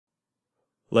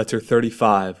Letter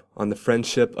 35, on the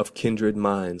friendship of kindred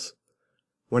minds.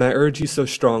 When I urge you so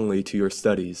strongly to your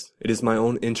studies, it is my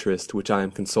own interest which I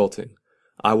am consulting.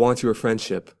 I want your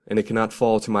friendship, and it cannot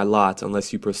fall to my lot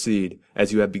unless you proceed,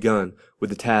 as you have begun, with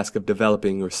the task of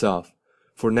developing yourself.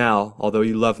 For now, although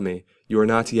you love me, you are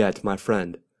not yet my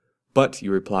friend. But,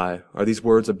 you reply, are these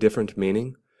words of different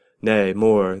meaning? Nay,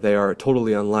 more, they are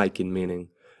totally unlike in meaning.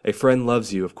 A friend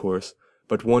loves you, of course,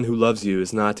 but one who loves you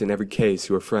is not in every case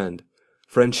your friend.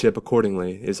 Friendship,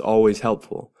 accordingly, is always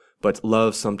helpful, but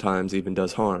love sometimes even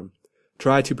does harm.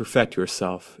 Try to perfect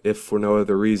yourself, if for no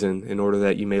other reason, in order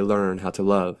that you may learn how to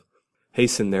love.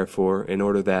 Hasten, therefore, in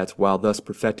order that, while thus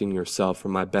perfecting yourself for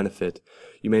my benefit,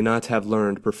 you may not have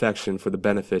learned perfection for the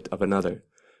benefit of another.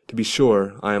 To be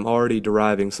sure, I am already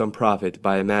deriving some profit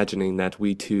by imagining that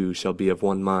we two shall be of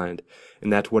one mind,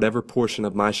 and that whatever portion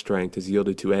of my strength is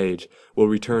yielded to age will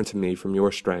return to me from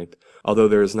your strength, although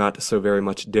there is not so very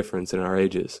much difference in our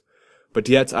ages. But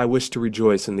yet I wish to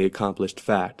rejoice in the accomplished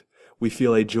fact. We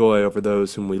feel a joy over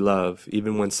those whom we love,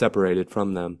 even when separated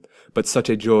from them, but such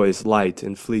a joy is light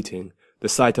and fleeting. The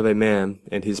sight of a man,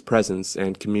 and his presence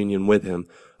and communion with him,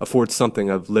 affords something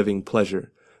of living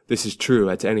pleasure. This is true,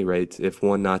 at any rate, if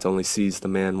one not only sees the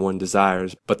man one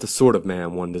desires, but the sort of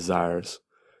man one desires.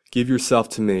 Give yourself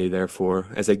to me, therefore,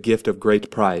 as a gift of great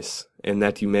price, and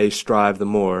that you may strive the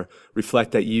more,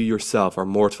 reflect that you yourself are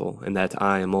mortal, and that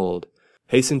I am old.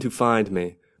 Hasten to find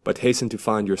me, but hasten to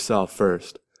find yourself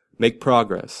first. Make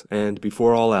progress, and,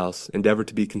 before all else, endeavour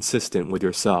to be consistent with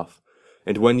yourself.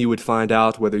 And when you would find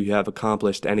out whether you have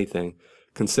accomplished anything,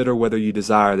 consider whether you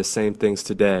desire the same things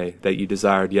today that you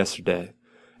desired yesterday.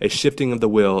 A shifting of the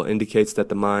will indicates that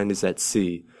the mind is at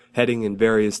sea, heading in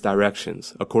various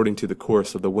directions, according to the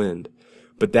course of the wind.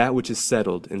 But that which is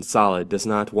settled and solid does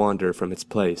not wander from its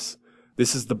place.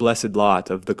 This is the blessed lot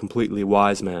of the completely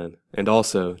wise man, and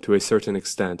also, to a certain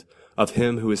extent, of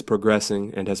him who is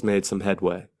progressing and has made some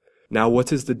headway. Now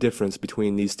what is the difference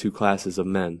between these two classes of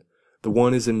men? The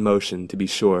one is in motion, to be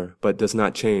sure, but does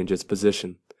not change its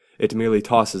position. It merely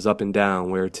tosses up and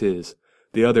down where it is.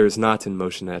 The other is not in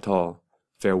motion at all.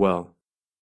 Farewell.